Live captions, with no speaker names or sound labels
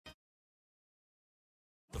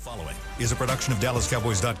Following is a production of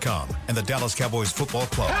DallasCowboys.com and the Dallas Cowboys Football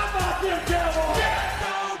Club. How about them Cowboys?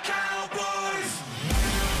 Cowboys!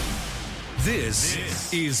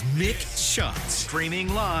 This is Mick Shots.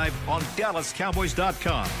 Streaming live on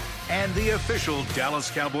DallasCowboys.com and the official Dallas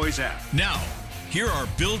Cowboys app. Now, here are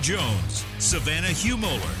Bill Jones, Savannah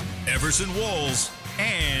Humoller, Everson Walls,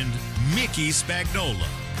 and Mickey Spagnola.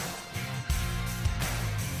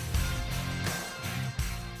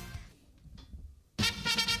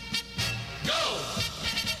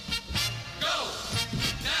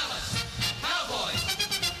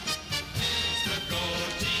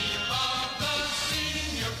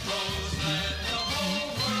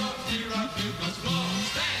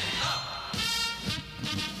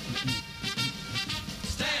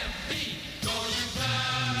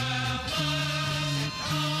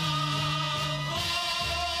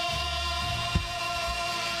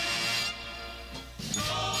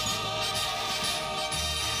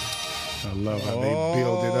 I love how they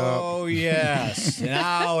build it up. Oh, yes.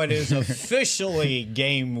 Now it is officially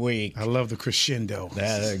game week. I love the crescendo.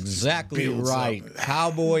 That's exactly Builds right. up.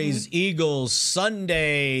 Cowboys, Eagles,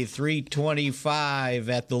 Sunday, 3:25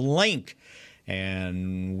 at the Link.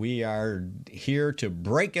 And we are here to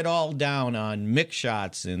break it all down on Mick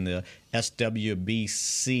Shots in the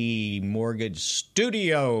SWBC Mortgage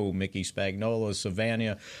Studio. Mickey Spagnola,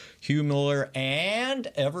 Savannah Humoller, and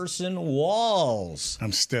Everson Walls.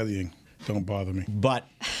 I'm studying. Don't bother me. But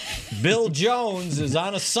Bill Jones is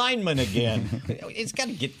on assignment again. It's got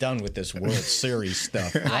to get done with this World Series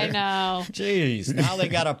stuff. Right? I know. Jeez, now they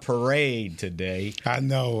got a parade today. I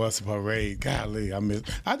know us a parade. Golly,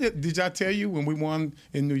 Did I tell you when we won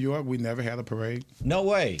in New York, we never had a parade? No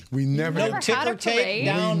way. We never Never had had a tape parade?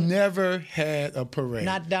 down. We never had a parade.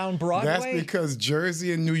 Not down Broadway. That's because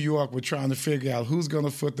Jersey and New York were trying to figure out who's going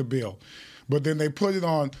to foot the bill. But then they put it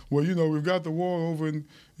on. Well, we've got the war over in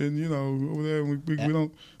over there. We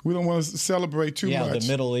don't want to celebrate too much. Yeah, the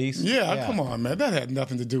Middle East. Yeah, come on, man. That had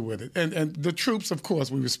nothing to do with it. And the troops, of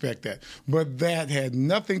course, we respect that. But that had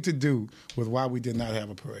nothing to do with why we did not have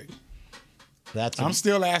a parade. I'm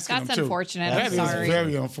still asking them, That's too. unfortunate. That I'm is sorry.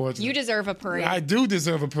 very unfortunate. You deserve a parade. I do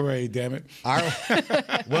deserve a parade, damn it.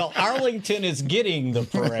 Well, Arlington is getting the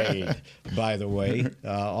parade, by the way,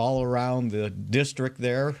 all around the district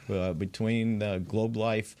there between Globe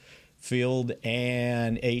Life Field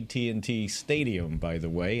and AT&T Stadium, by the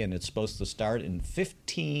way, and it's supposed to start in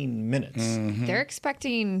 15 minutes. Mm-hmm. They're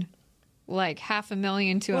expecting like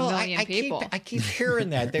 500,000 to a million people. I keep hearing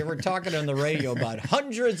that. They were talking on the radio about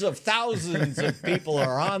hundreds of thousands of people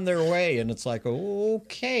are on their way, and it's like,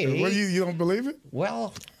 okay. What, you don't believe it?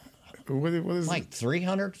 Well, what is like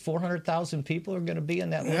 300, 400,000 people are going to be in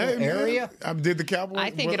that little man, area. Did the Cowboys? I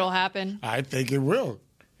think it'll happen. I think it will.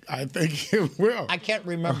 I think it will. I can't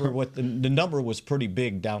remember what the number was. Pretty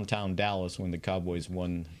big downtown Dallas when the Cowboys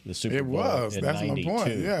won the Super Bowl. It was. In That's 92. my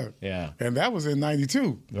point. Yeah. And that was in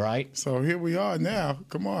 '92. Right. So here we are now.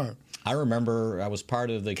 Come on. I remember I was part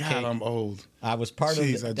of the. God, I'm old. I was part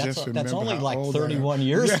Jeez, of. I That's just remember that's only how like old 31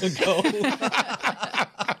 years ago.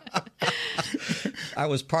 I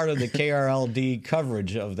was part of the KRLD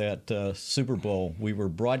coverage of that Super Bowl. We were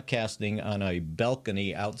broadcasting on a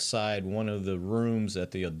balcony outside one of the rooms at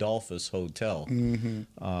the Adolphus Hotel.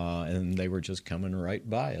 Mm-hmm. And they were just coming right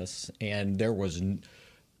by us. And there was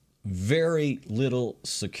very little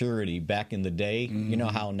security back in the day. Mm-hmm. You know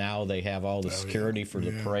how now they have all the security for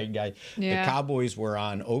the parade guy? Yeah. The Cowboys were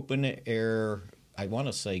on open air, I want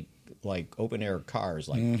to say, like open air cars,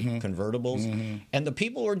 like convertibles, and the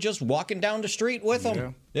people were just walking down the street with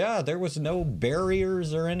them. Yeah, there was no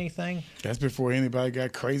barriers or anything. That's before anybody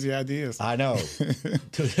got crazy ideas. I know.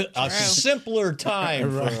 A simpler time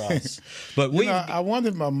for us. But I wonder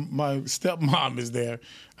if my stepmom is there.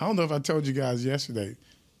 I don't know if I told you guys yesterday.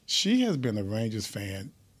 She has been a Rangers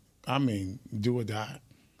fan. I mean, do or die.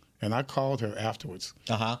 And I called her afterwards,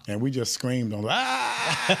 and we just screamed on her.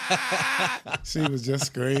 Ah! She was just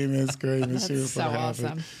screaming. That's She was so happy.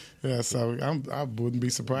 awesome. Yeah, so I wouldn't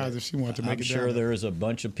be surprised if she wanted to make I'm it sure down there is a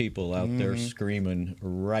bunch of people out there screaming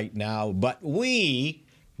right now. But we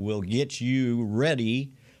will get you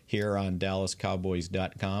ready here on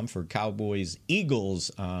DallasCowboys.com for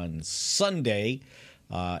Cowboys-Eagles on Sunday.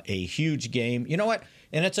 A huge game. You know what?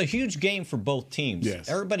 And it's a huge game for both teams. Yes.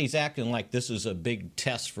 Everybody's acting like this is a big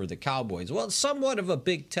test for the Cowboys. Well, it's somewhat of a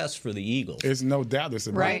big test for the Eagles. It's no doubt it's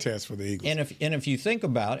a Right. big test for the Eagles. And if you think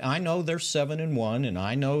about it, I know they're 7-1, and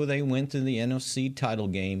I know they went to the NFC title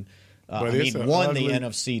game But won the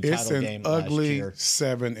NFC title game last year. It's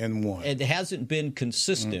an ugly 7-1. It hasn't been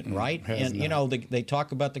consistent, right? And they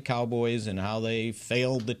talk about the Cowboys and how they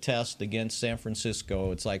failed the test against San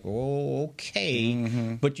Francisco. It's like, oh,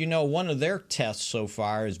 okay. But one of their tests so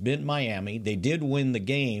far has been Miami. They did win the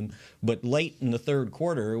game, but late in the third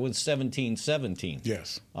quarter it was 17-17.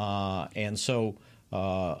 Yes. And so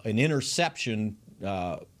an interception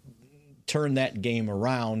turned that game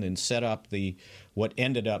around and set up what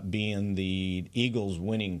ended up being the Eagles'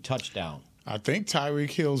 winning touchdown. I think Tyreek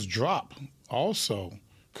Hill's drop also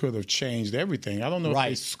could have changed everything. I don't know if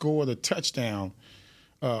they scored a touchdown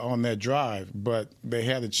on that drive, but they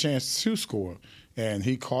had a chance to score, and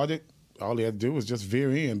he caught it. All he had to do was just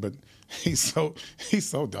veer in, but he's so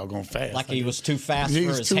doggone fast. Like he was too fast for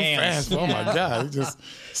his hands. Fast. Oh my God!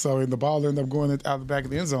 And the ball ended up going out the back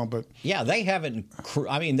of the end zone. But yeah, they haven't.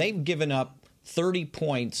 They've given up 30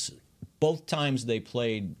 points both times they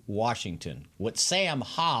played Washington with Sam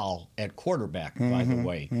Howell at quarterback, by the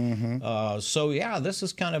way. So yeah, this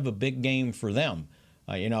is kind of a big game for them.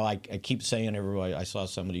 I keep saying everybody. I saw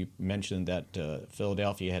somebody mention that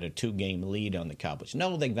Philadelphia had a 2-game lead on the Cowboys.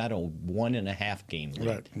 No, they got a 1.5-game lead.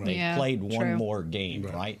 Right. They played one more game,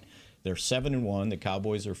 right? They're 7-1. The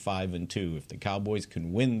Cowboys are 5-2. If the Cowboys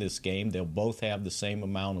can win this game, they'll both have the same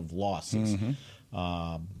amount of losses.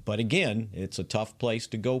 But again, it's a tough place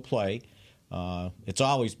to go play. It's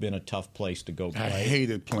always been a tough place to go play. I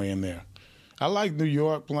hated playing there. I like New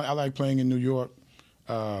York. I like playing in New York.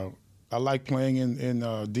 I like playing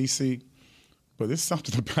in D.C., but there's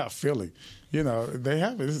something about Philly. They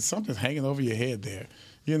have it. Something's hanging over your head there.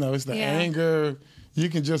 It's the anger. You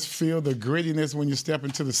can just feel the grittiness when you step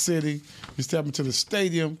into the city. You step into the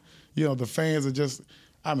stadium. The fans are just –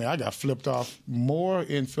 I got flipped off more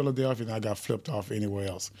in Philadelphia than I got flipped off anywhere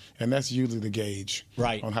else. And that's usually the gauge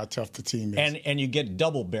on how tough the team is. And you get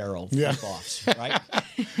double-barrel flip-offs, right?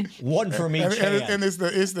 One from each hand. And it's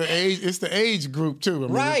the age group, too.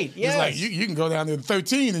 Yes. It's like you can go down to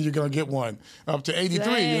 13 and you're going to get one up to 83,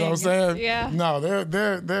 Dang. you know what I'm saying? Yeah. No,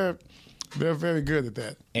 they're very good at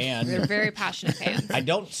that. And they're very passionate fans. I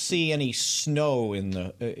don't see any snow in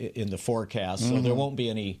the forecast, so there won't be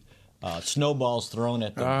any snowballs thrown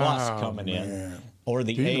at the bus coming in. Or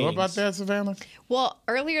the Do you know about that, Savannah? Well,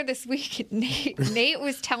 earlier this week, Nate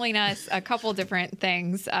was telling us a couple different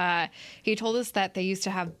things. He told us that they used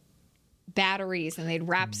to have batteries and they'd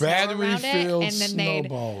wrap snow around it, and then they'd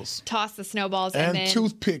toss the snowballs and then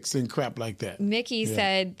toothpicks and crap like that. Mickey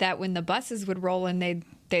said that when the buses would roll in,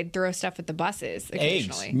 they'd throw stuff at the buses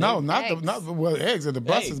occasionally. Eggs. No, not eggs at the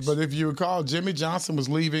buses. Eggs. But if you recall, Jimmy Johnson was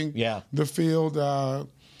leaving the field.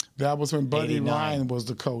 That was when Buddy 89. Ryan was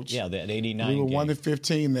the coach. Yeah, that 89 We were game.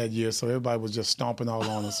 1-15 that year, so everybody was just stomping all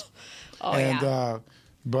on us.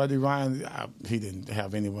 Buddy Ryan, he didn't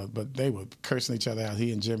have anyone, but they were cursing each other out,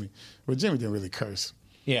 he and Jimmy. But Jimmy didn't really curse.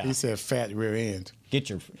 Yeah. He said fat rear end.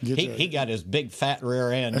 He got his big fat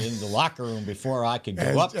rear end in the locker room before I could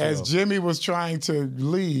go up to him. As Jimmy was trying to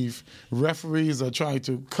leave, referees are trying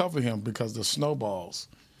to cover him because the snowballs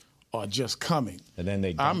are just coming. And then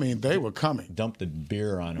they were coming. Dumped the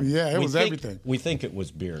beer on him. Yeah, it was everything. We think it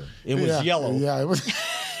was beer. It was yellow. Yeah, it was.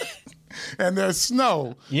 And there's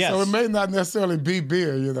snow. Yes. So it may not necessarily be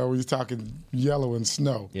beer, when you're talking yellow and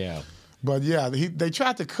snow. Yeah. But they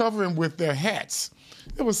tried to cover him with their hats.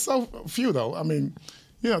 It was so few, though.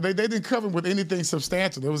 They didn't cover him with anything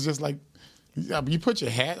substantial. It was just like, you put your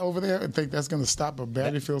hat over there and think that's going to stop a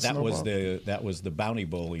battlefield snowball? That was the Bounty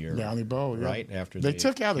Bowl year. Bounty Bowl, yeah. Right after they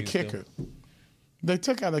took out a kicker. They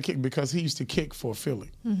took out a kick because he used to kick for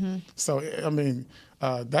Philly. Mm-hmm. So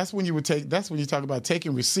that's when you talk about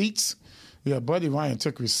taking receipts. Yeah, Buddy Ryan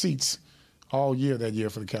took receipts all year that year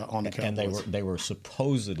on the Cowboys. And they were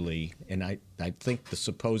supposedly, and I think the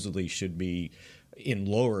supposedly should be in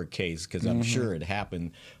lowercase because I'm sure it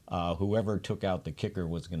happened. Whoever took out the kicker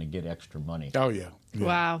was going to get extra money. Oh yeah.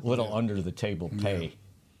 Wow. Little under the table pay. Yeah.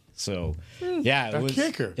 So, it was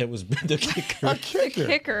kicker. It was the kicker. A kicker. The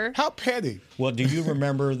kicker. How petty. Well, do you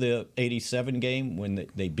remember the '87 game when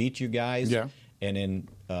they beat you guys? Yeah. And then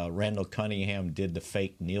Randall Cunningham did the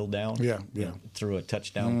fake kneel down. Yeah. Threw a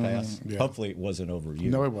touchdown pass. Yeah. Hopefully it wasn't over you.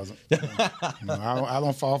 No, it wasn't. No, I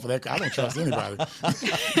don't fall for that. I don't trust anybody.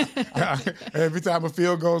 Every time a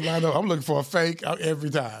field goes lined up, I'm looking for a fake every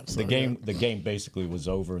time. So, the game basically was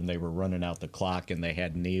over, and they were running out the clock, and they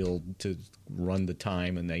had kneeled to run the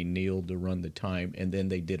time, and they kneeled to run the time, and then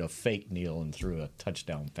they did a fake kneel and threw a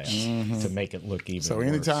touchdown pass to make it look even worse. So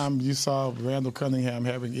anytime you saw Randall Cunningham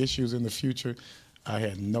having issues in the future, I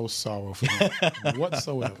had no sorrow for him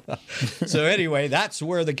whatsoever. So anyway, that's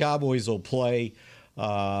where the Cowboys will play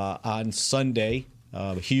on Sunday.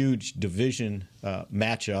 huge division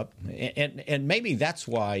matchup, and maybe that's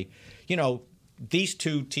why, these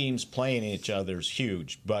two teams playing each other is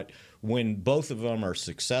huge. But when both of them are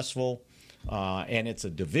successful, and it's a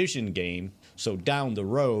division game, so down the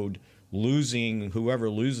road, whoever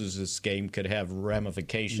loses this game could have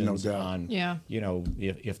ramifications on,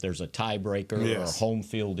 if there's a tiebreaker or a home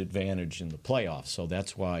field advantage in the playoffs. So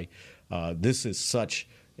that's why this is such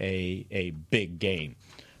a big game.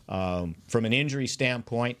 From an injury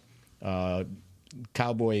standpoint,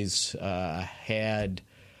 Cowboys had.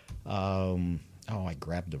 I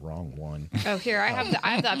grabbed the wrong one. Oh, here I have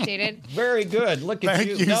the updated. Very good. Look at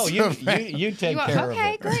you. No, you take care of it.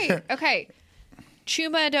 Okay, great. Okay,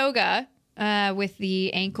 Chuma Edoga. With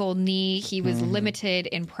the ankle knee, he was limited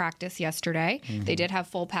in practice yesterday. They did have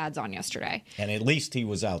full pads on yesterday. And at least he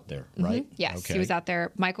was out there, right? Yes, okay. He was out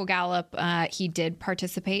there. Michael Gallup, he did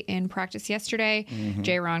participate in practice yesterday.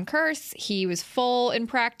 Jaron Kearse, he was full in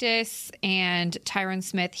practice. And Tyron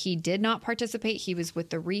Smith, he did not participate. He was with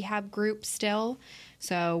the rehab group still.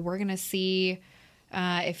 So we're going to see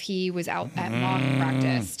if he was out at mock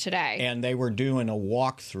practice today. And they were doing a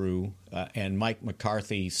walkthrough, and Mike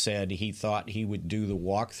McCarthy said he thought he would do the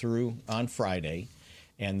walkthrough on Friday,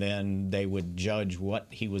 and then they would judge what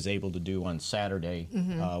he was able to do on Saturday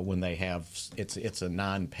when they have it's a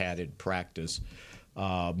non-padded practice,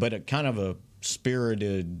 but a kind of a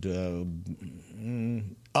spirited,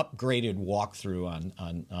 upgraded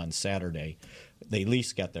walkthrough on Saturday. They at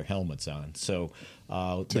least got their helmets on. So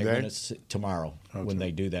tomorrow when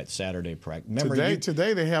they do that Saturday practice.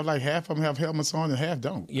 Today they have like half of them have helmets on and half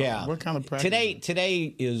don't. Yeah. What kind of practice?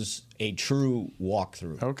 Today is a true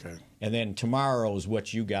walkthrough. Okay. And then tomorrow is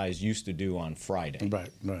what you guys used to do on Friday. Right.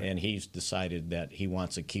 And he's decided that he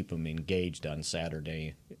wants to keep them engaged on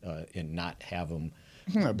Saturday and not have them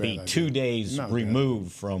be 2 days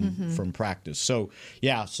removed from practice. So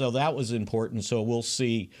that was important. So we'll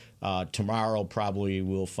see tomorrow. Probably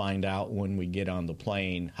we'll find out when we get on the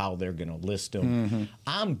plane how they're going to list him.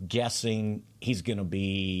 I'm guessing he's going to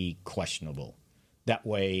be questionable. That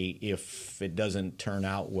way, if it doesn't turn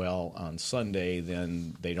out well on Sunday,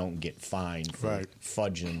 then they don't get fined for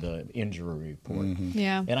fudging the injury report.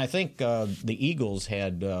 Yeah. And I think the Eagles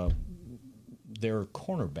had their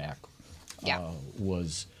cornerback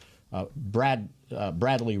was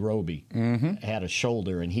Bradley Roby had a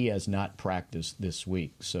shoulder, and he has not practiced this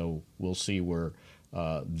week. So we'll see where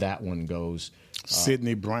that one goes.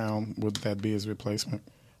 Sidney Brown, would that be his replacement?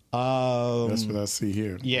 That's what I see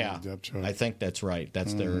here. Yeah, I think that's right.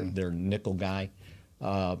 That's their nickel guy.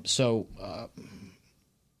 So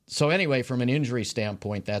anyway, from an injury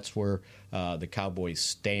standpoint, that's where the Cowboys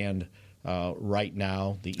stand right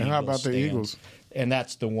now. And how about the Eagles? And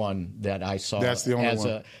that's the one that I saw. That's the only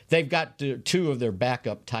one. They've got two of their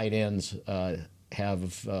backup tight ends.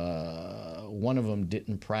 Have one of them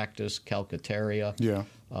didn't practice, Calcaterra. Yeah.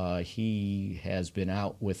 He has been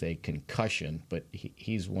out with a concussion, but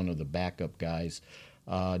he's one of the backup guys.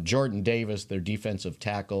 Jordan Davis, their defensive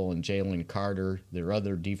tackle, and Jalen Carter, their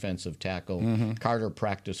other defensive tackle. Carter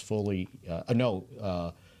practiced fully.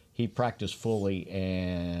 He practiced fully,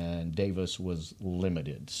 and Davis was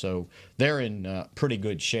limited. So they're in pretty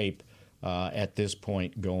good shape at this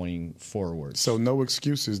point going forward. So no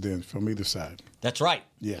excuses then from either side. That's right.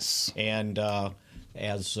 Yes. And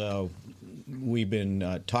as we've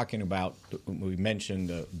been talking about, we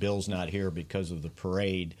mentioned Bill's not here because of the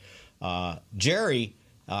parade. Jerry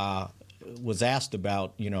was asked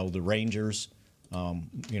about, the Rangers, on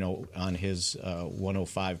his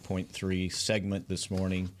 105.3 segment this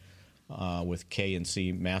morning with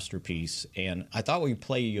K&C Masterpiece. And I thought we'd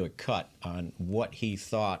play you a cut on what he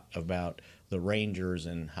thought about the Rangers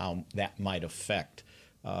and how that might affect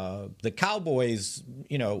the Cowboys,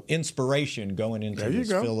 inspiration going into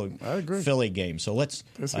this Philly game. So let's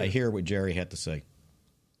hear what Jerry had to say.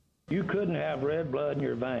 You couldn't have red blood in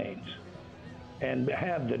your veins and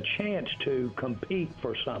have the chance to compete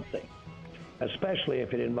for something, especially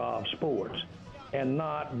if it involves sports, and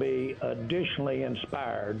not be additionally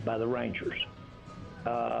inspired by the Rangers.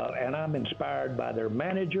 And I'm inspired by their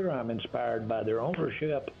manager. I'm inspired by their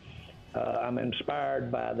ownership. I'm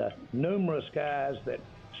inspired by the numerous guys that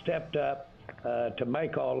stepped up to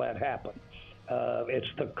make all that happen. It's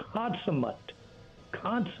the consummate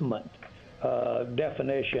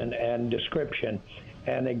definition and description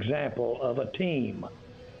and example of a team.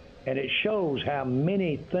 And it shows how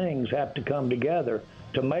many things have to come together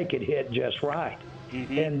to make it hit just right.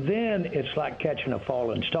 And then it's like catching a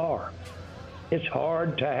falling star. It's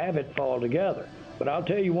hard to have it fall together. But I'll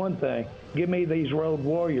tell you one thing, give me these road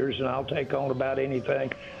warriors and I'll take on about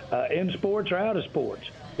anything in sports or out of sports.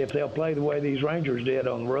 if they'll play the way these Rangers did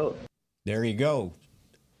on the road. There you go.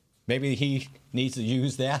 Maybe he needs to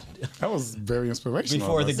use that. That was very inspirational.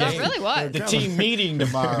 Before the game. That really was. The team meeting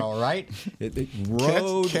tomorrow, right?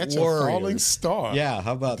 Road catch Warriors. a falling star. Yeah,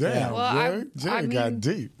 how about that? Well, Jerry got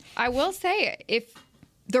deep. I will say, if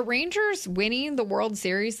the Rangers winning the World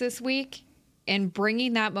Series this week and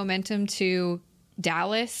bringing that momentum to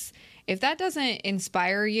Dallas, if that doesn't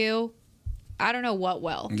inspire you, I don't know what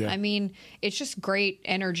will. Yeah. I mean, it's just great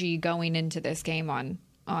energy going into this game on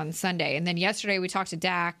Sunday. And then yesterday we talked to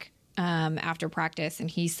Dak after practice, and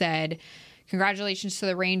he said, congratulations to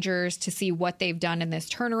the Rangers to see what they've done in this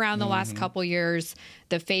turnaround the last couple years.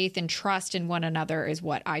 The faith and trust in one another is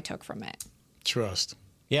what I took from it. Trust.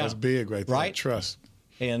 Yeah. That's big right there. Right? Trust.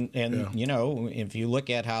 And you know, if you look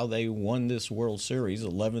at how they won this World Series,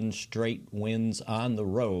 11 straight wins on the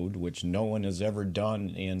road, which no one has ever done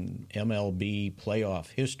in MLB playoff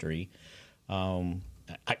history,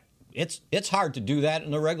 it's hard to do that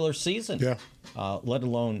in the regular season, let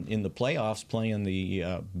alone in the playoffs playing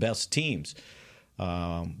the best teams.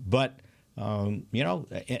 But you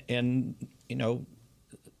know,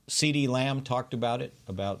 CeeDee Lamb talked about it,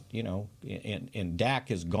 and Dak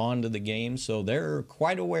has gone to the game, so they're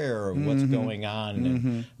quite aware of what's going on.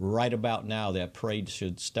 And right about now, that parade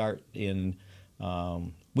should start in.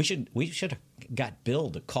 We should have got Bill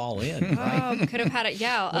to call in. Right? Oh, could have had it.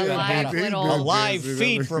 A live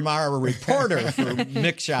feed from our reporter for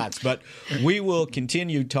Mick Shots. But we will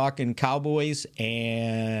continue talking Cowboys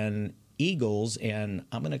and Eagles, and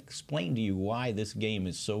I'm going to explain to you why this game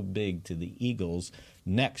is so big to the Eagles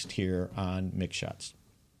next here on Mick Shots.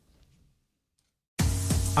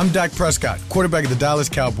 I'm Dak Prescott, quarterback of the Dallas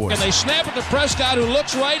Cowboys. And they snap it to Prescott, who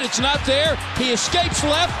looks right. It's not there. He escapes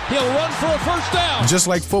left. He'll run for a first down. Just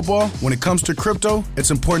like football, when it comes to crypto, it's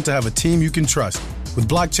important to have a team you can trust. With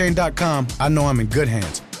blockchain.com, I know I'm in good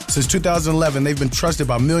hands. Since 2011, they've been trusted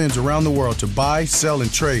by millions around the world to buy, sell,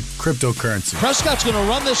 and trade cryptocurrency. Prescott's going to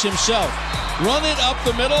run this himself. Run it up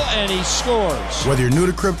the middle, and he scores. Whether you're new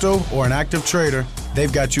to crypto or an active trader,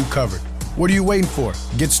 they've got you covered. What are you waiting for?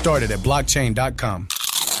 Get started at blockchain.com.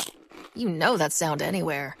 You know that sound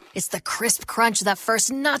anywhere. It's the crisp crunch of that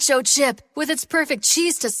first nacho chip. With its perfect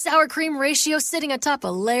cheese to sour cream ratio sitting atop a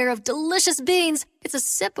layer of delicious beans, it's a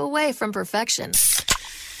sip away from perfection.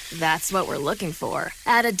 That's what we're looking for.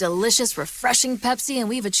 Add a delicious, refreshing Pepsi and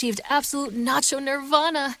we've achieved absolute nacho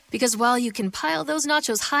nirvana. Because while you can pile those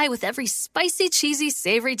nachos high with every spicy, cheesy,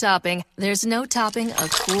 savory topping, there's no topping a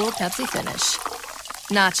cool Pepsi finish.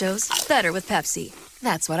 Nachos, better with Pepsi.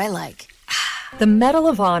 That's what I like. The Medal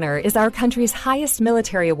of Honor is our country's highest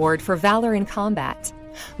military award for valor in combat.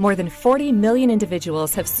 More than 40 million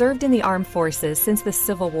individuals have served in the armed forces since the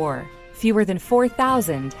Civil War. Fewer than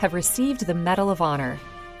 4,000 have received the Medal of Honor.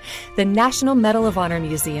 The National Medal of Honor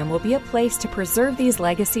Museum will be a place to preserve these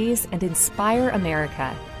legacies and inspire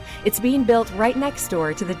America. It's being built right next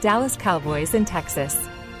door to the Dallas Cowboys in Texas.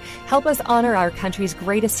 Help us honor our country's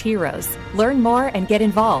greatest heroes. Learn more and get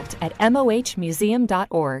involved at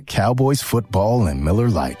mohmuseum.org. Cowboys football and Miller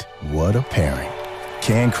Lite. What a pairing.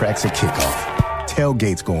 Can cracks at kickoff.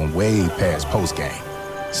 Tailgates going way past postgame.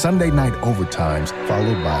 Sunday night overtimes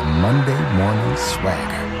followed by Monday morning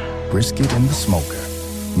swagger. Brisket in the smoker.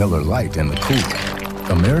 Miller Lite in the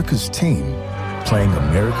cooler. America's team playing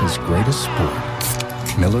America's greatest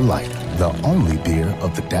sport. Miller Lite, the only beer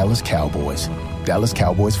of the Dallas Cowboys. Dallas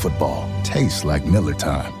Cowboys football tastes like Miller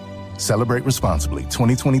time. Celebrate responsibly.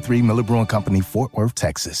 2023 Miller Brewing Company, Fort Worth,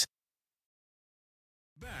 Texas.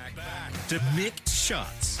 Back to Mick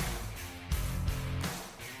Shots.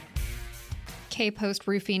 K-Post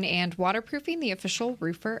Roofing and Waterproofing, the official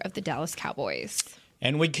roofer of the Dallas Cowboys.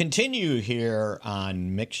 And we continue here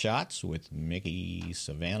on Mick Shots with Mickey,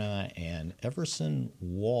 Savannah, and Everson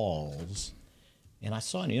Walls. And I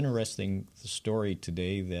saw an interesting story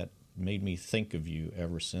today that made me think of you,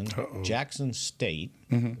 Everson. Uh-oh. Jackson State,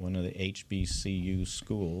 one of the HBCU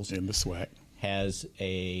schools, in the SWAC, has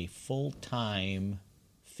a full-time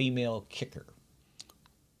female kicker.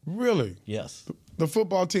 Really? Yes. The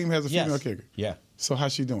football team has a female kicker? Yeah. So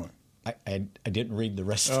how's she doing? I didn't read the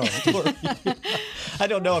rest of the story. I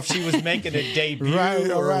don't know if she was making a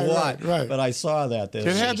debut or what, but I saw that. It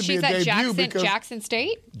had to be a debut because Jackson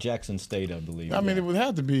State? Jackson State, I believe. I mean, it would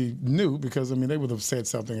have to be new because, I mean, they would have said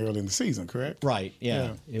something early in the season, correct? Right,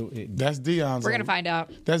 yeah. That's Deion's. We're going to find out.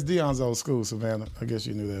 That's Deion's old school, Savannah. I guess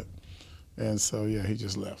you knew that. And so, yeah, he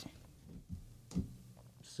just left.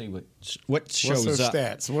 See what shows What's her up.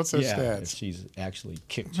 Stats? What's her stats? If she's actually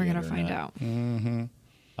kicked. We're going to find out. Mm-hmm.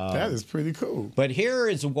 That is pretty cool. But here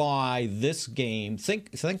is why this game.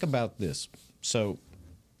 Think about this. So,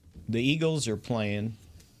 the Eagles are playing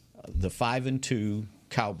the 5-2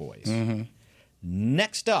 Cowboys. Mm-hmm.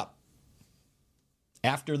 Next up,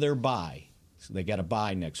 after their bye, so they got a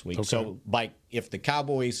bye next week. Okay. So, if the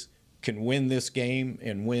Cowboys can win this game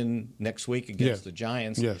and win next week against the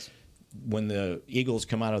Giants, when the Eagles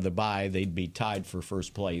come out of the bye, they'd be tied for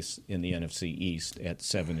first place in the NFC East at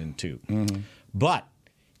 7-2. Mm-hmm. But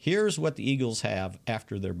here's what the Eagles have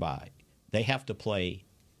after their bye. They have to play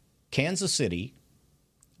Kansas City,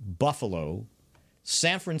 Buffalo,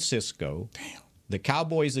 San Francisco, the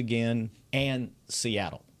Cowboys again, and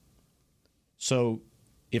Seattle. So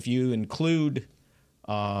if you include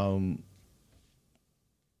the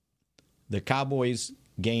Cowboys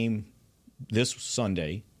game this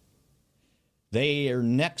Sunday, their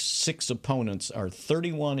next 6 opponents are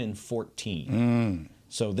 31-14.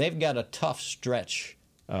 So they've got a tough stretch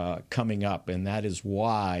coming up, and that is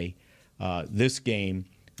why this game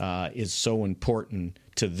is so important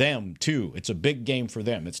to them, too. It's a big game for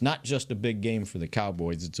them. It's not just a big game for the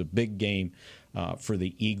Cowboys. It's a big game for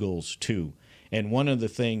the Eagles, too. And one of the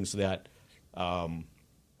things that the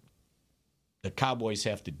Cowboys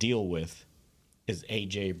have to deal with is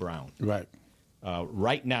A.J. Brown. Right.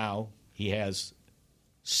 Right now, he has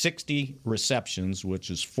 60 receptions,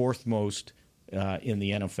 which is fourth most in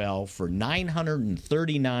the NFL, for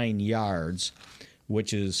 939 yards,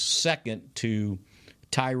 which is second to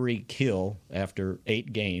Tyreek Hill after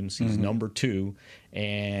 8 games. He's number 2,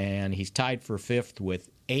 and he's tied for 5th with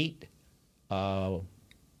 8 touchdowns.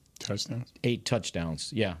 8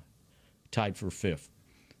 touchdowns, yeah, tied for 5th.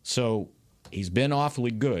 So he's been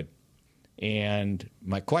awfully good. And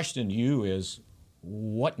my question to you is,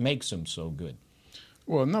 what makes him so good?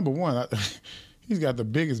 Well, number one, he's got the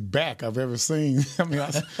biggest back I've ever seen. I mean,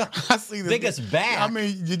 I see the biggest back. I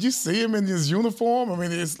mean, did you see him in his uniform? I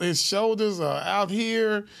mean, his shoulders are out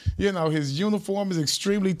here. You know, his uniform is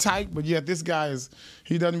extremely tight, but yet this guy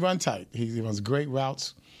he doesn't run tight. He runs great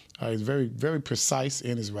routes. He's very, very precise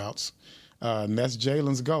in his routes. And that's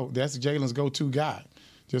Jalen's go. That's Jalen's go-to guy.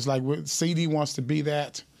 Just like CD wants to be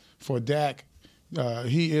that for Dak,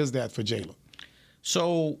 he is that for Jalen.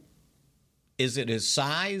 So is it his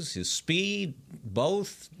size, his speed,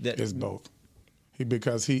 both? It's both.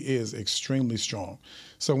 Because he is extremely strong.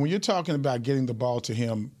 So when you're talking about getting the ball to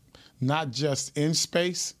him, not just in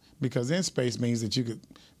space, because in space means that you could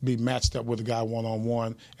be matched up with a guy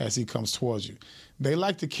one-on-one as he comes towards you. They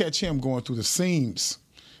like to catch him going through the seams.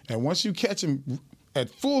 And once you catch him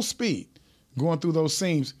at full speed going through those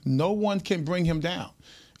seams, no one can bring him down.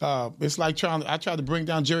 It's like I tried to bring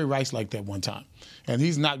down Jerry Rice like that one time, and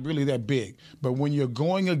he's not really that big. But when you're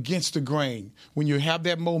going against the grain, when you have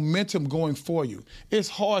that momentum going for you, it's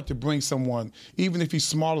hard to bring someone, even if he's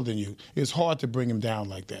smaller than you, it's hard to bring him down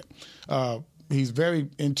like that. He's very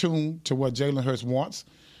in tune to what Jalen Hurts wants.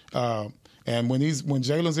 And when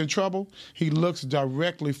Jalen's in trouble, he looks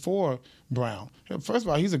directly for Brown. First of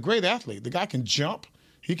all, he's a great athlete. The guy can jump.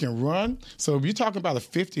 He can run. So if you're talking about a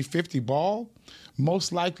 50-50 ball,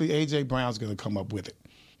 most likely A.J. Brown's going to come up with it.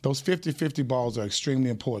 Those 50-50 balls are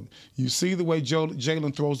extremely important. You see the way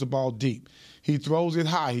Jalen throws the ball deep. He throws it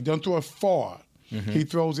high. He doesn't throw it far. Mm-hmm. He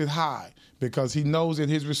throws it high because he knows that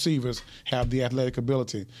his receivers have the athletic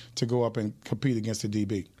ability to go up and compete against the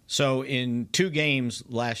DB. So in 2 games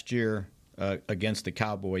last year against the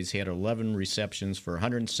Cowboys, he had 11 receptions for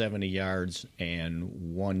 170 yards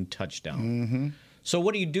and 1 touchdown. Mm-hmm. So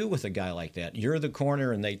what do you do with a guy like that? You're the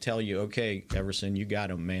corner, and they tell you, okay, Everson, you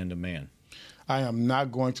got him man-to-man. I am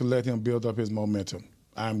not going to let him build up his momentum.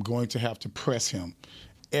 I'm going to have to press him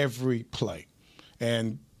every play.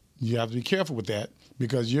 And you have to be careful with that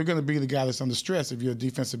because you're going to be the guy that's under stress if you're a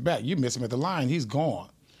defensive back. You miss him at the line, he's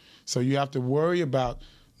gone. So you have to worry about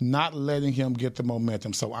not letting him get the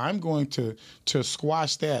momentum. So I'm going to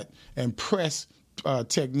squash that and press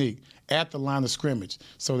technique at the line of scrimmage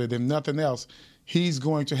so that if nothing else, he's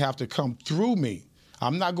going to have to come through me.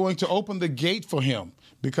 I'm not going to open the gate for him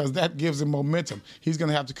because that gives him momentum. He's going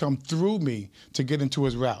to have to come through me to get into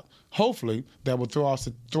his route. Hopefully, that will throw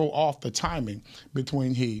off the timing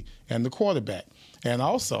between he and the quarterback. And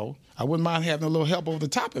also, I wouldn't mind having a little help over the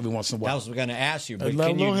top every once in a while. I was going to ask you, but a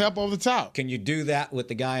little help over the top. Can you do that with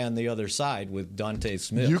the guy on the other side with Dante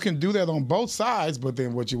Smith? You can do that on both sides, but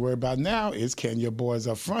then what you worry about now is can your boys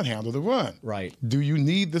up front handle the run? Right. Do you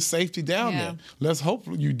need the safety down there? Let's hope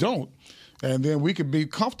you don't. And then we could be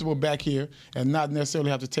comfortable back here and not necessarily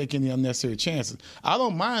have to take any unnecessary chances. I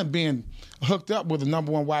don't mind being hooked up with the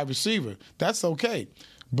number 1 wide receiver. That's okay.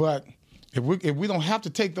 But if we don't have to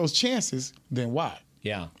take those chances, then why?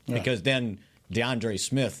 Yeah, because then DeAndre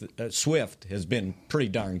Swift has been pretty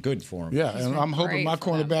darn good for him. Yeah, and I'm hoping my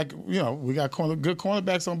cornerback, we got good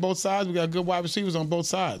cornerbacks on both sides. We got good wide receivers on both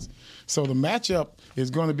sides. So the matchup is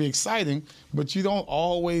going to be exciting, but you don't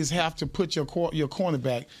always have to put your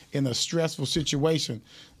cornerback in a stressful situation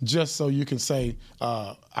just so you can say,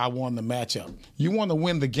 I won the matchup. You want to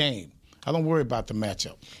win the game. I don't worry about the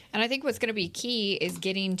matchup. And I think what's going to be key is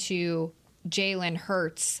getting to Jalen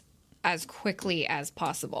Hurts as quickly as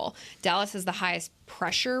possible. Dallas has the highest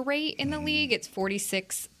pressure rate in the league. It's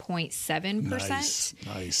 46.7%.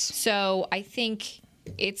 Nice. So I think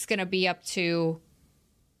it's going to be up to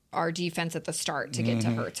our defense at the start to get to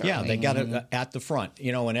Hurts early. Yeah, they got it at the front.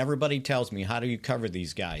 And everybody tells me, how do you cover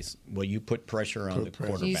these guys? Well, you put pressure on the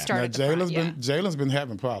quarterback. You start at the front, Jalen's been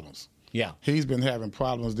having problems. Yeah. He's been having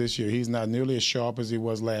problems this year. He's not nearly as sharp as he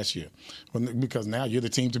was last year because now you're the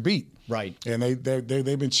team to beat. Right. And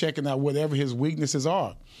they've been checking out whatever his weaknesses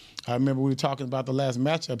are. I remember we were talking about the last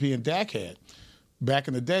matchup he and Dak had. Back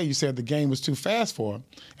in the day, you said the game was too fast for him.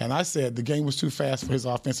 And I said the game was too fast for his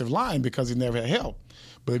offensive line because he never had help.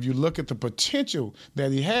 But if you look at the potential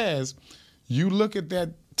that he has, you look at that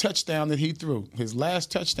touchdown that he threw, his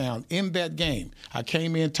last touchdown in that game. I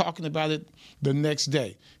came in talking about it the next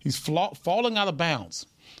day. He's falling out of bounds,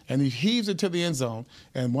 and he heaves it to the end zone,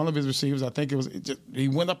 and one of his receivers, I think he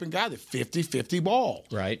went up and got it, 50-50 ball.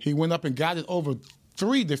 Right. He went up and got it over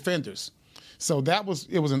 3 defenders. So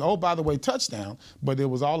it was an by-the-way touchdown, but it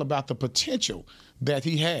was all about the potential that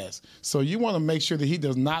he has. So you want to make sure that he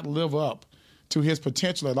does not live up to his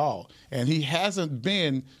potential at all. And he hasn't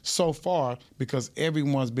been so far because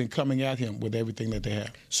everyone's been coming at him with everything that they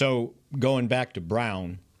have. So going back to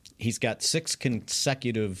Brown, he's got 6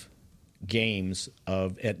 consecutive games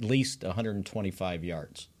of at least 125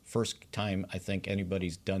 yards. First time I think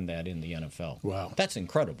anybody's done that in the NFL. Wow. That's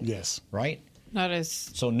incredible. Yes. Right? That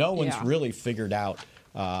is. So no one's really figured out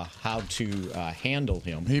how to handle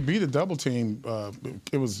him. He beat a double team.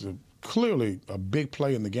 It was clearly a big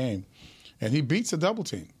play in the game. And he beats a double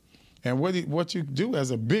team. And what you do as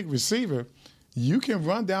a big receiver, you can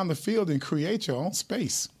run down the field and create your own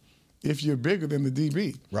space if you're bigger than the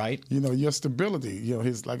DB. Right. Your stability,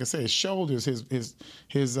 his, like I said, his shoulders,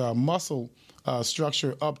 his muscle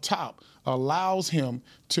structure up top allows him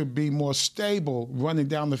to be more stable running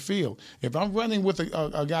down the field. If I'm running with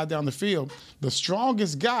a guy down the field, the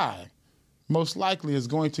strongest guy most likely is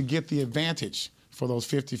going to get the advantage for those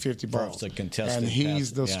 50-50 balls. And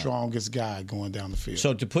he's the strongest guy going down the field.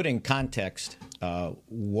 So to put in context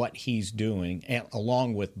what he's doing, and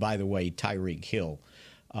along with, by the way, Tyreek Hill,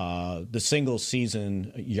 the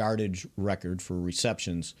single-season yardage record for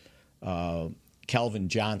receptions, Calvin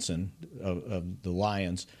Johnson of the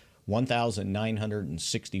Lions,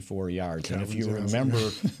 1,964 yards. And if you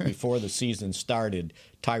remember, before the season started,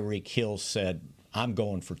 Tyreek Hill said, I'm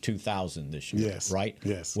going for 2,000 this year, right?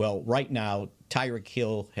 Yes. Well, right now, Tyreek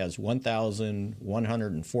Hill has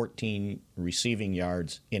 1,114 receiving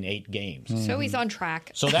yards in 8 games. So he's on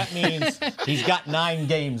track. So that means he's got 9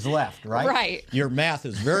 games left, right? Right. Your math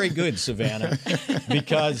is very good, Savannah,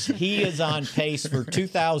 because he is on pace for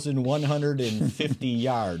 2,150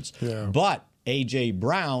 yards. Yeah. But A.J.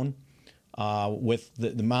 Brown, with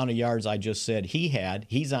the amount of yards I just said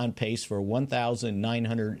he's on pace for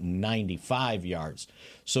 1,995 yards.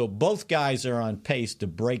 So both guys are on pace to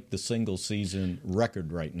break the single-season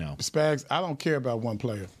record right now. Spags, I don't care about one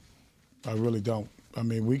player. I really don't. I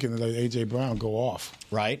mean, we can let A.J. Brown go off.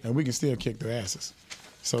 Right. And we can still kick their asses.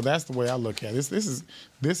 So that's the way I look at it. This is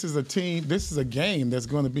a team. This is a game that's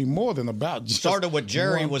going to be more than about just sort of what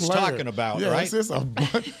Jerry was talking about, right? There's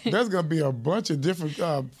going to be a bunch of different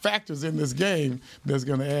factors in this game that's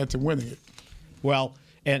going to add to winning it. Well,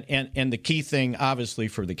 and the key thing, obviously,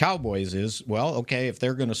 for the Cowboys is, well, okay, if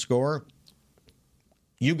they're going to score,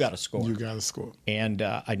 you got to score. You got to score. And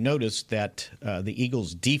I noticed that the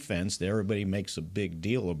Eagles' defense, that everybody makes a big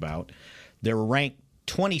deal about, they're ranked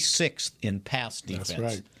 26th in pass defense. That's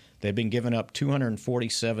right. They've been giving up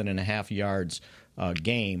 247.5 yards a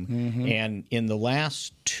game. Mm-hmm. And in the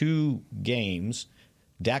last 2 games,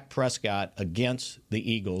 Dak Prescott against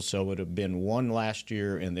the Eagles, so it would have been 1 last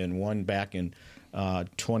year and then 1 back in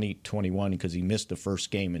 2021 because he missed the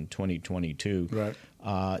first game in 2022. Right.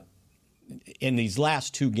 In these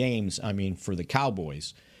last 2 games, I mean, for the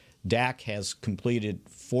Cowboys, Dak has completed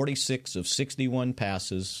 46 of 61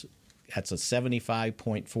 passes. That's a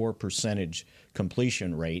 75.4%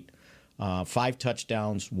 completion rate, 5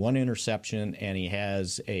 touchdowns, 1 interception, and he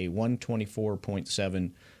has a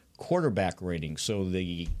 124.7 quarterback rating. So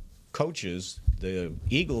the coaches, the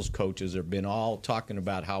Eagles coaches, have been all talking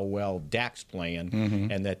about how well Dak's playing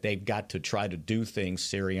and that they've got to try to do things.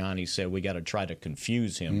 Sirianni said we got to try to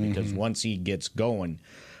confuse him because once he gets going,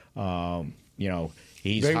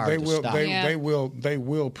 he's hard to stop. They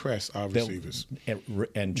will press our receivers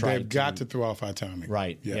and try. They've got to throw off our timing.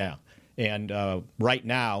 Right. Yeah. And right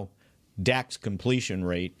now, Dak's completion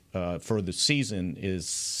rate for the season is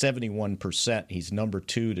 71%. He's number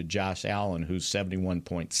 2 to Josh Allen, who's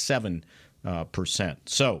 71.7%.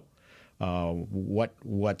 So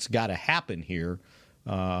what's got to happen here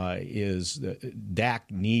is that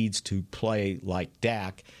Dak needs to play like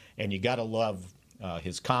Dak, and you got to love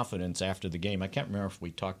his confidence after the game. I can't remember if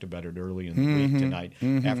we talked about it early in the week tonight.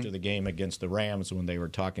 After the game against the Rams, when they were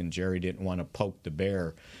talking, Jerry didn't want to poke the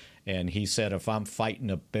bear. And he said, if I'm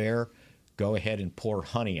fighting a bear, go ahead and pour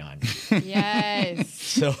honey on me. Yes.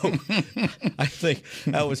 So I think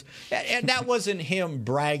that wasn't him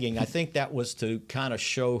bragging. I think that was to kind of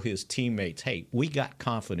show his teammates, hey, we got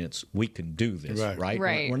confidence. We can do this, right?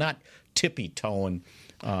 We're not tippy-toeing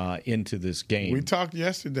into this game. We talked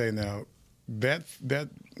yesterday now. That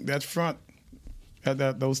front,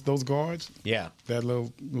 those guards, that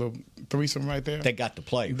little threesome right there, they got to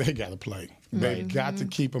play. They got to play. They got to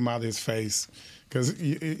keep him out of his face because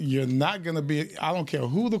you're not going to be. I don't care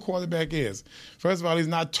who the quarterback is. First of all, he's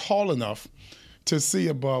not tall enough to see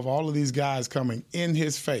above all of these guys coming in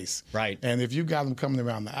his face. Right. And if you got them coming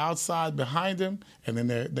around the outside behind him, and then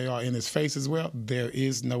they are in his face as well, there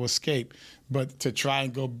is no escape but to try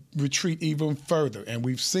and go retreat even further. And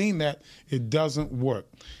we've seen that it doesn't work.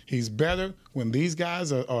 He's better when these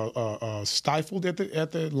guys are stifled at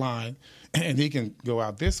the line, and he can go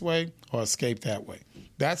out this way or escape that way.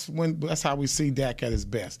 That's how we see Dak at his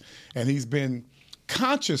best. And he's been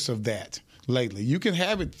conscious of that lately. You can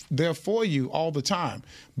have it there for you all the time.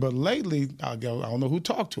 But lately, I don't know who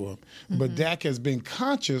talked to him, but Dak has been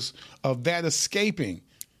conscious of that escaping,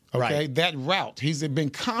 that route. He's been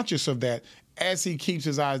conscious of that as he keeps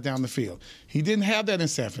his eyes down the field. He didn't have that in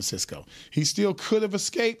San Francisco. He still could have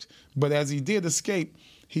escaped, but as he did escape,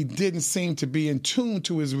 he didn't seem to be in tune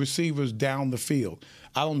to his receivers down the field.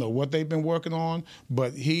 I don't know what they've been working on,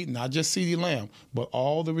 but he, not just CeeDee Lamb, but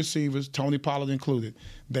all the receivers, Tony Pollard included,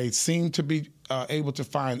 they seem to be able to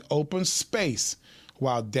find open space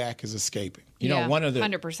while Dak is escaping. One of the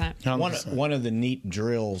 100%. One of the neat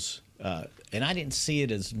drills, and I didn't see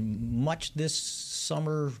it as much this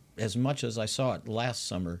summer as much as I saw it last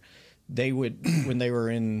summer. They would, when they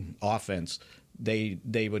were in offense,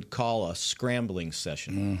 they would call a scrambling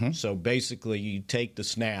session. So basically, you take the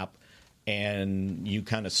snap and you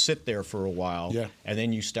kind of sit there for a while, and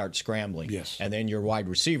then you start scrambling. Yes. And then your wide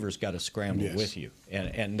receivers got to scramble with you.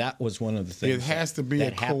 And that was one of the things. It has to be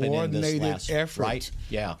a coordinated effort. Right?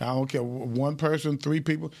 Yeah. I don't care, one person, 3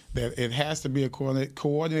 people, that it has to be a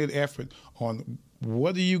coordinated effort on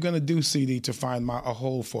what are you going to do, CD, to find a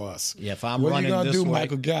hole for us? Yeah, if I'm what running are you going to do, way,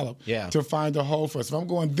 Michael Gallup, to find a hole for us? If I'm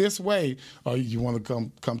going this way, you want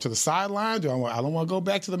to come to the sideline? I don't want to go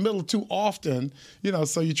back to the middle too often.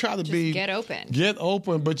 So you try to get open. Get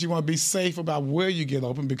open, but you want to be safe about where you get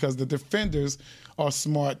open because the defenders are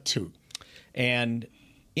smart too. And,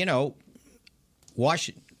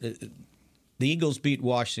 Washington, the Eagles beat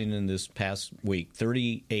Washington this past week,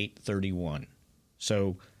 38-31.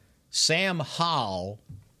 So Sam Howell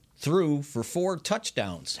threw for 4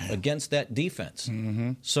 touchdowns against that defense.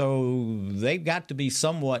 So they've got to be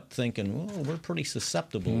somewhat thinking, well, we're pretty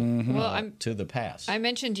susceptible to the pass. I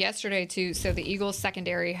mentioned yesterday, too, so the Eagles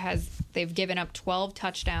secondary they've given up 12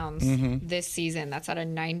 touchdowns this season. That's at a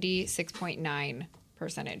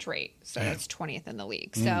 96.9% rate. So that's 20th in the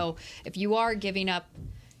league. So if you are giving up,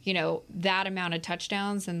 that amount of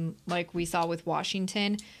touchdowns, and like we saw with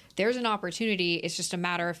Washington, there's an opportunity. It's just a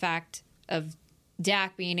matter of fact of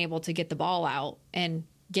Dak being able to get the ball out and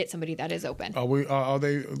get somebody that is open. Are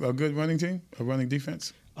they a good running team, a running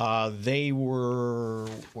defense? They were,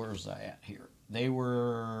 where's that at here? They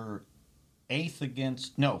were first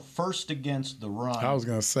against the run. I was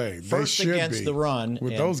going to say, first against the run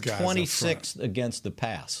with those guys 26th against the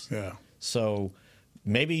pass. Yeah. So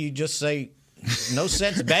maybe you just say, no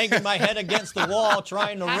sense banging my head against the wall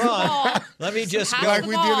trying to run. Let me just go. Like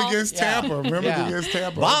we did against Tampa. Remember against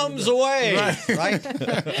Tampa? Bombs away. Right?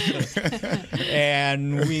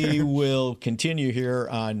 And we will continue here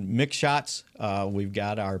on Mick Shots. We've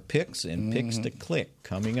got our picks and picks to click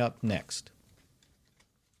coming up next.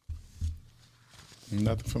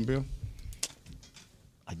 Nothing from Bill?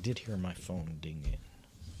 I did hear my phone ding in.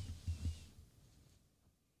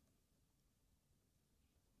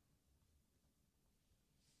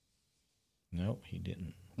 No, he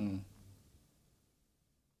didn't.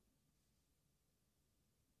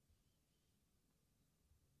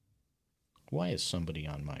 Why is somebody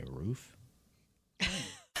on my roof?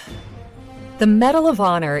 The Medal of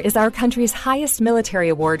Honor is our country's highest military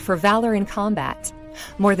award for valor in combat.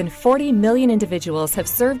 More than 40 million individuals have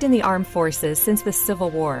served in the armed forces since the Civil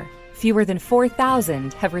War. Fewer than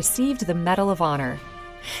 4,000 have received the Medal of Honor.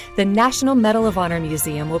 The National Medal of Honor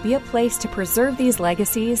Museum will be a place to preserve these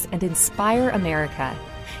legacies and inspire America.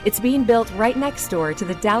 It's being built right next door to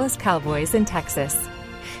the Dallas Cowboys in Texas.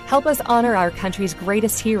 Help us honor our country's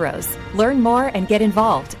greatest heroes. Learn more and get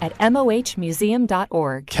involved at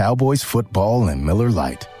mohmuseum.org. Cowboys football and Miller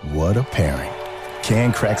Lite. What a pairing.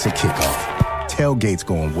 Can cracks at kickoff. Tailgates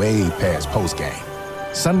going way past postgame.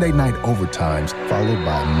 Sunday night overtimes followed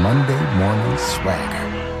by Monday morning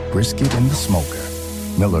swagger. Brisket in the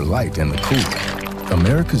smoker. Miller Lite in the cooler.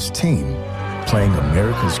 America's team playing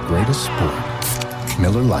America's greatest sport.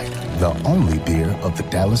 Miller Lite, the only beer of the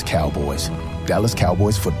Dallas Cowboys. Dallas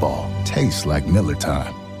Cowboys football tastes like Miller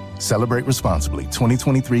time. Celebrate responsibly.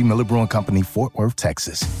 2023 Miller Brewing Company, Fort Worth,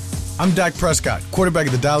 Texas. I'm Dak Prescott, quarterback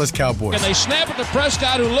of the Dallas Cowboys. And they snap it to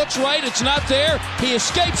Prescott, who looks right. It's not there. He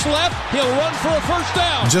escapes left. He'll run for a first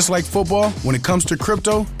down. Just like football, when it comes to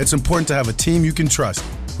crypto, it's important to have a team you can trust.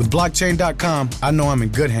 With blockchain.com, I know I'm in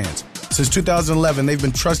good hands. Since 2011, they've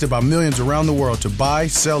been trusted by millions around the world to buy,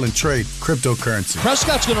 sell, and trade cryptocurrency.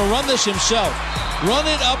 Prescott's going to run this himself. Run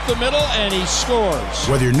it up the middle, and he scores.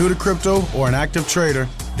 Whether you're new to crypto or an active trader,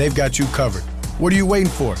 they've got you covered. What are you waiting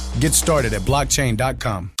for? Get started at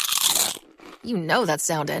blockchain.com. You know that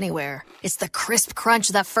sound anywhere. It's the crisp crunch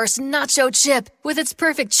of that first nacho chip. With its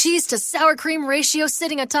perfect cheese to sour cream ratio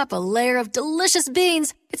sitting atop a layer of delicious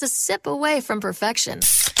beans, it's a sip away from perfection.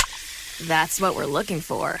 That's what we're looking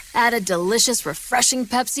for. Add a delicious, refreshing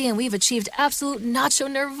Pepsi and we've achieved absolute nacho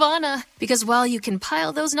nirvana. Because while you can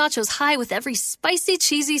pile those nachos high with every spicy,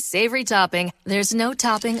 cheesy, savory topping, there's no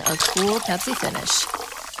topping a cool Pepsi finish.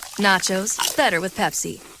 Nachos, better with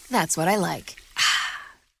Pepsi. That's what I like.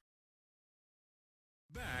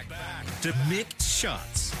 Back to Mick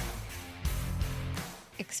Shots.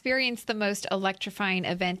 Experience the most electrifying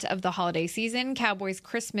event of the holiday season, Cowboys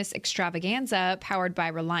Christmas Extravaganza, powered by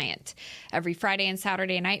Reliant. Every Friday and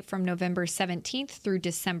Saturday night from November 17th through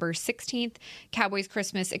December 16th, Cowboys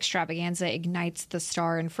Christmas Extravaganza ignites the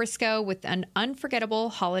star in Frisco with an unforgettable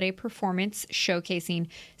holiday performance showcasing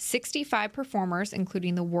 65 performers,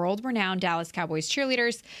 including the world-renowned Dallas Cowboys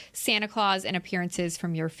cheerleaders, Santa Claus, and appearances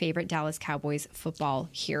from your favorite Dallas Cowboys football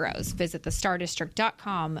heroes. Visit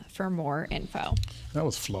thestardistrict.com for more info. That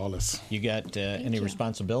was flawless. You got any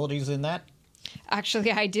responsibilities in that?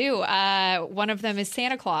 Actually, I do. One of them is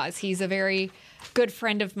Santa Claus. He's a very good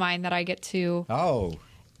friend of mine that I get to,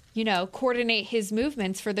 coordinate his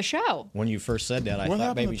movements for the show. When you first said that, I what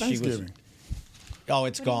thought maybe she was. Oh,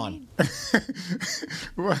 it's gone.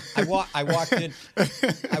 I walked in.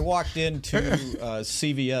 I walked into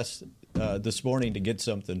CVS this morning to get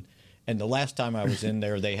something. And the last time I was in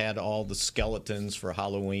there, they had all the skeletons for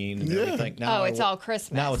Halloween and everything. Now it's all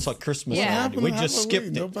Christmas. Now it's all Christmas. Yeah. We just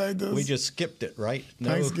skipped it. We just skipped it, right? No,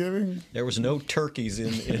 Thanksgiving? There was no turkeys in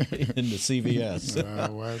the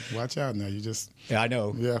CVS. Watch out now. You just... Yeah, I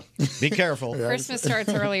know. Yeah. Be careful. Christmas starts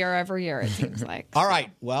earlier every year, it seems like. All right.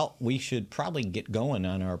 Well, we should probably get going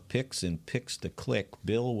on our picks and picks to click.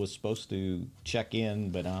 Bill was supposed to check in,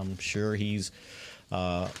 but I'm sure he's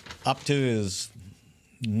up to his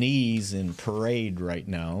knees in parade right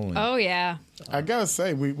now. And oh yeah, I gotta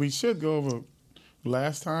say we should go over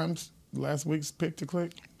last week's pick to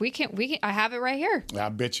click. We can. I have it right here. I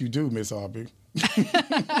bet you do, Miss Aubrey.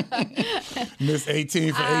 Miss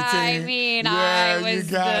 18 for 18. I mean, yeah, I was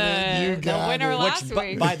the winner last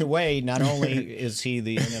week. By the way, not only is he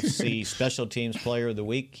the NFC Special Teams Player of the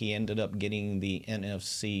Week, he ended up getting the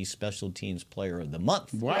NFC Special Teams Player of the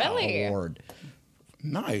Month award.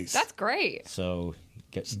 Nice. That's great. So.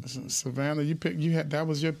 Savannah, that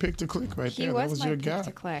was your pick to click right there. That was your guy.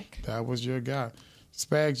 To click. That was your guy.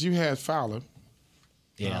 Spags, you had Fowler.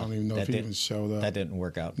 Yeah, I don't even know if he even showed up. That didn't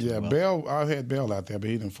work out. Yeah, well. Bell. I had Bell out there, but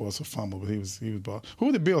he didn't force a fumble. But he was ball.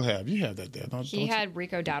 Who did Bill have? You had that there. He had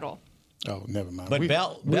Rico Dowdle. Oh, never mind. But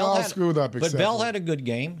we all screwed up. But Bell had a good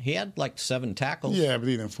game. He had like 7 tackles. Yeah, but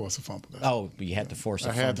he didn't force a fumble. Oh, you had to force a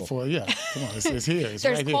fumble. I had to force. Yeah, come on, it's here. It's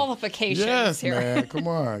There's right qualifications. Yes, here. man. Come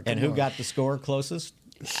on. And who got the score closest?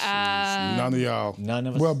 None of y'all. None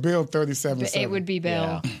of us. Well, Bill 37-7. It would be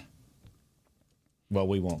Bill. Yeah. Well,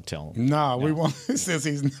 we won't tell him. No, we won't. Since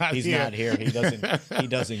he's not here. He's not here. He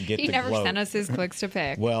doesn't get. He the never gloat. sent us his clicks to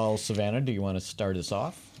pick. Well, Savannah, do you want to start us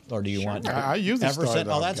off, or do you want? I usually Everson. Start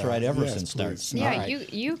off, that's guys. right. Everson yes, starts. Yeah,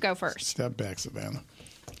 right. you go first. Step back, Savannah.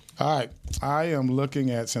 All right. I am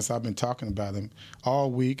looking at, since I've been talking about him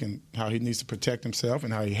all week and how he needs to protect himself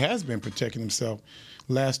and how he has been protecting himself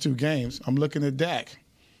last 2 games, I'm looking at Dak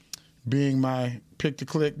being my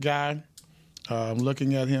pick-to-click guy. I'm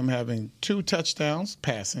looking at him having 2 touchdowns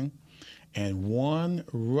passing and 1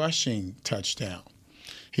 rushing touchdown.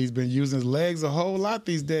 He's been using his legs a whole lot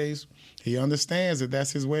these days. He understands that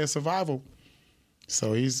that's his way of survival.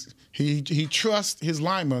 So he trusts his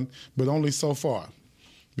lineman, but only so far,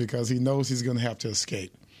 because he knows he's going to have to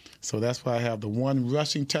escape. So that's why I have the 1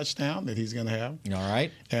 rushing touchdown that he's going to have. All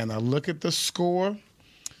right. And I look at the score,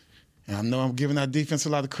 and I know I'm giving our defense a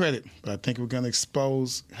lot of credit, but I think we're going to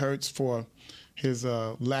expose Hurts for his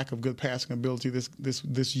lack of good passing ability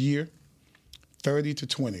this year.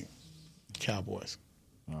 30-20, Cowboys.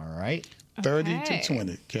 All right.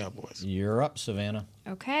 30-20, Cowboys. You're up, Savannah.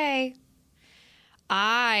 Okay.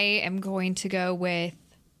 I am going to go with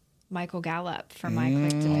Michael Gallup for my click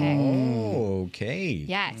to pick. Oh, okay.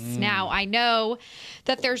 Yes. Now, I know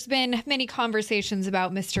that there's been many conversations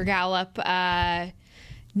about Mr. Gallup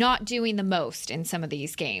not doing the most in some of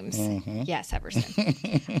these games. Yes, Everson.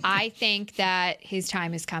 I think that his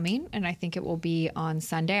time is coming, and I think it will be on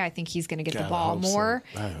Sunday. I think he's going to get the ball more,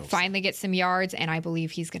 finally get some yards, and I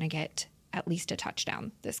believe he's going to get at least a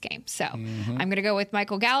touchdown this game. So I'm going to go with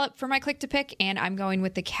Michael Gallup for my click to pick, and I'm going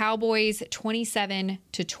with the Cowboys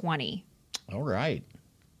 27-20. All right.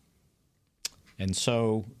 And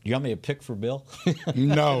so, you want me to pick for Bill?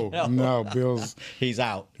 No, Bill's... He's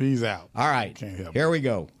out. He's out. All right, here we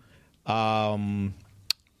go.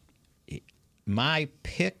 My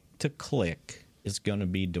pick to click is going to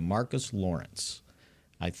be DeMarcus Lawrence.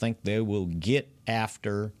 I think they will get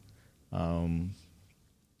after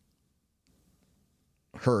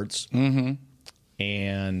Hurts, and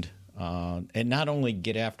not only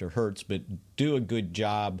get after Hurts, but do a good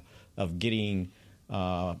job of getting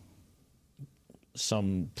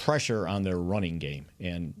some pressure on their running game.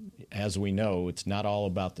 And as we know, it's not all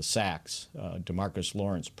about the sacks. DeMarcus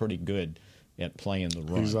Lawrence pretty good at playing the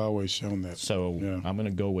run. He's always shown that. So I'm going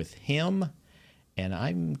to go with him, and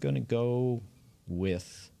I'm going to go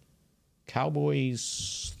with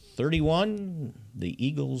Cowboys 31, the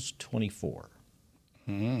Eagles 24.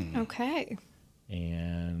 Okay.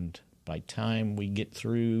 And by time we get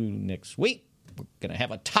through next week, we're going to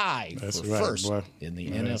have a tie for first in the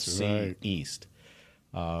NFC East.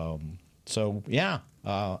 I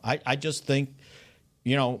just think,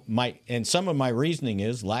 and some of my reasoning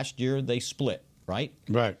is last year they split, right?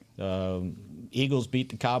 Right. Eagles beat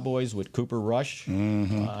the Cowboys with Cooper Rush,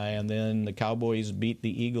 and then the Cowboys beat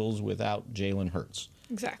the Eagles without Jalen Hurts.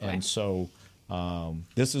 Exactly. And so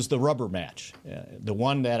this is the rubber match, the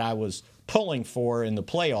one that I was pulling for in the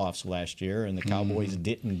playoffs last year, and the Cowboys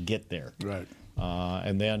didn't get there. Right.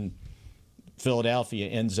 And then Philadelphia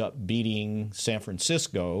ends up beating San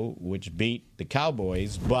Francisco, which beat the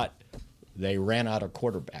Cowboys, but they ran out of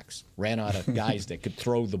quarterbacks, ran out of guys that could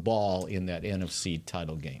throw the ball in that NFC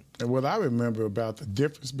title game. And what I remember about the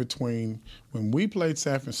difference between when we played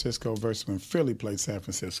San Francisco versus when Philly played San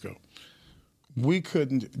Francisco, we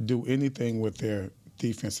couldn't do anything with their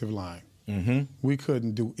defensive line. We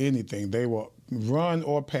couldn't do anything. They were run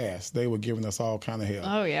or pass. They were giving us all kind of hell.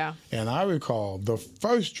 Oh, yeah. And I recall the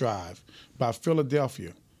first drive by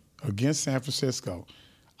Philadelphia against San Francisco,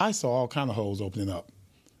 I saw all kind of holes opening up.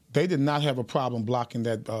 They did not have a problem blocking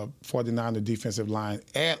that 49er defensive line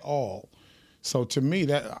at all. So to me,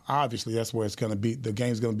 that obviously that's where it's going to be. The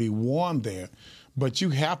game's going to be won there. But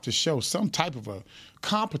you have to show some type of a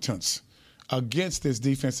competence against this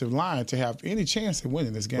defensive line to have any chance of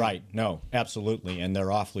winning this game. Right. No, absolutely. And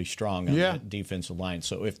they're awfully strong on that defensive line.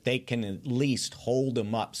 So if they can at least hold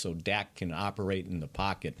them up so Dak can operate in the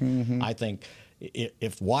pocket, I think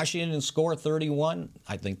if Washington score 31,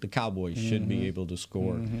 I think the Cowboys should be able to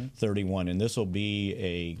score 31. And this will be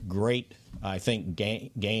a great, I think,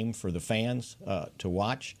 game for the fans to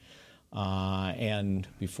watch. And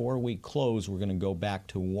before we close, we're going to go back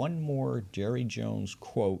to one more Jerry Jones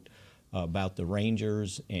quote about the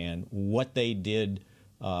Rangers and what they did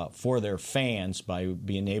for their fans by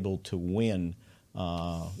being able to win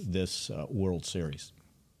this World Series.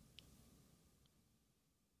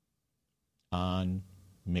 On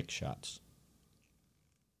Mick shots.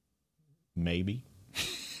 Maybe.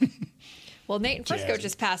 Well, Nate and Frisco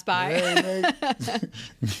just passed by. Hey,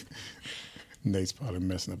 Nate's probably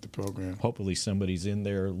messing up the program. Hopefully somebody's in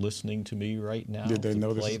there listening to me right now. Did they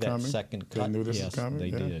know this was coming? Second cut. They knew this was coming?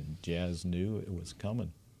 They did. Jazz knew it was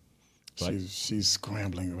coming. She's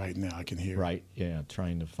scrambling right now. I can hear her. Right, yeah,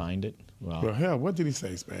 trying to find it. Well, hell, what did he say,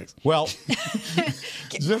 Spags? Well,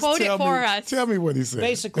 just quote it for us. Tell me what he said.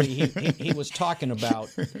 Basically, he was talking about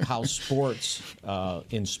how sports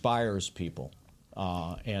inspires people,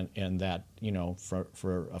 and that, you know,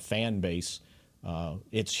 for a fan base,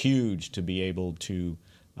 it's huge to be able to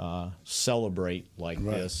celebrate like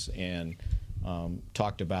this, and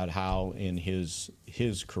talked about how in his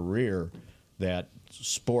career that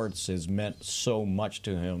sports has meant so much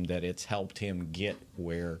to him that it's helped him get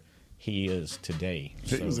where he is today.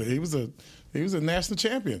 He was a national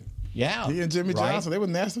champion. Yeah, he and Jimmy Johnson, they were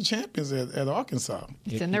national champions at Arkansas.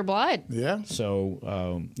 It's in their blood. Yeah.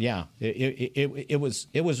 So it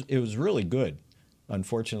was really good.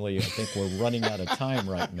 Unfortunately, I think we're running out of time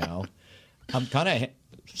right now. I'm kind of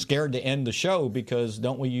scared to end the show because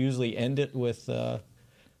don't we usually end it with?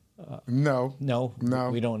 No,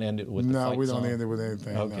 we don't end it with. No, we don't song. end it with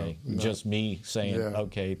anything. Okay, no. just me saying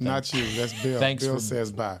okay. Not you. That's Bill. Bill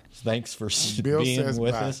says bye. Thanks for being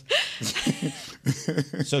with us.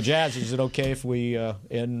 So, Jazz, is it okay if we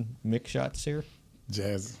end Mick Shots here?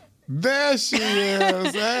 Jazz, there she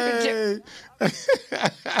is. Hey.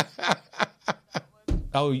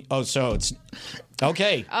 Oh, so it's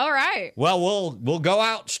okay. All right. Well, we'll go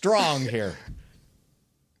out strong here.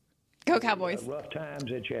 Go Cowboys. Rough times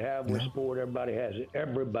that you have with sport, everybody has it.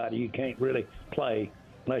 Everybody, you can't really play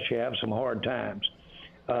unless you have some hard times.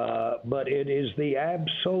 But it is the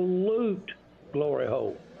absolute glory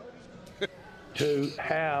hole to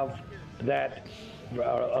have that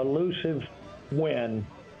elusive win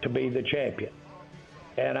to be the champion.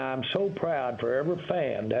 And I'm so proud for every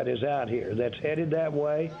fan that is out here that's headed that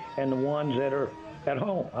way and the ones that are at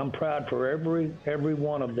home. I'm proud for every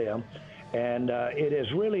one of them. And it has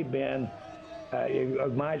really been, I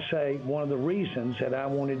might say, one of the reasons that I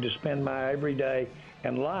wanted to spend my everyday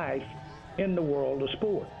and life in the world of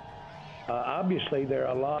sport. Obviously, there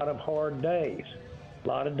are a lot of hard days, a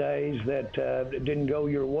lot of days that didn't go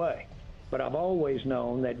your way. But I've always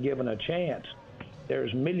known that given a chance,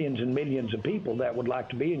 there's millions and millions of people that would like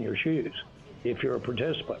to be in your shoes if you're a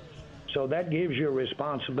participant. So that gives you a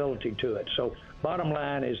responsibility to it. So bottom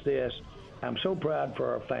line is this, I'm so proud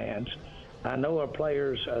for our fans. I know our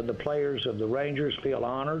players, the players of the Rangers feel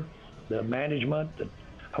honored. The management, the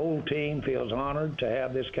whole team feels honored to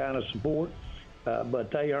have this kind of support. But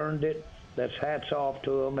they earned it. That's hats off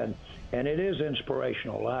to them. And it is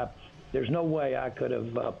inspirational. There's no way I could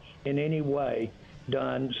have in any way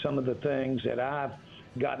done some of the things that I've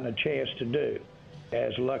gotten a chance to do.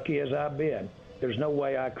 As lucky as I've been, there's no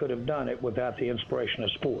way I could have done it without the inspiration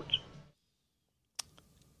of sports.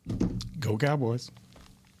 Go Cowboys.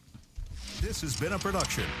 This has been a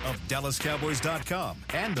production of DallasCowboys.com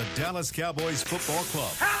and the Dallas Cowboys Football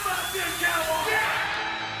Club. How about this,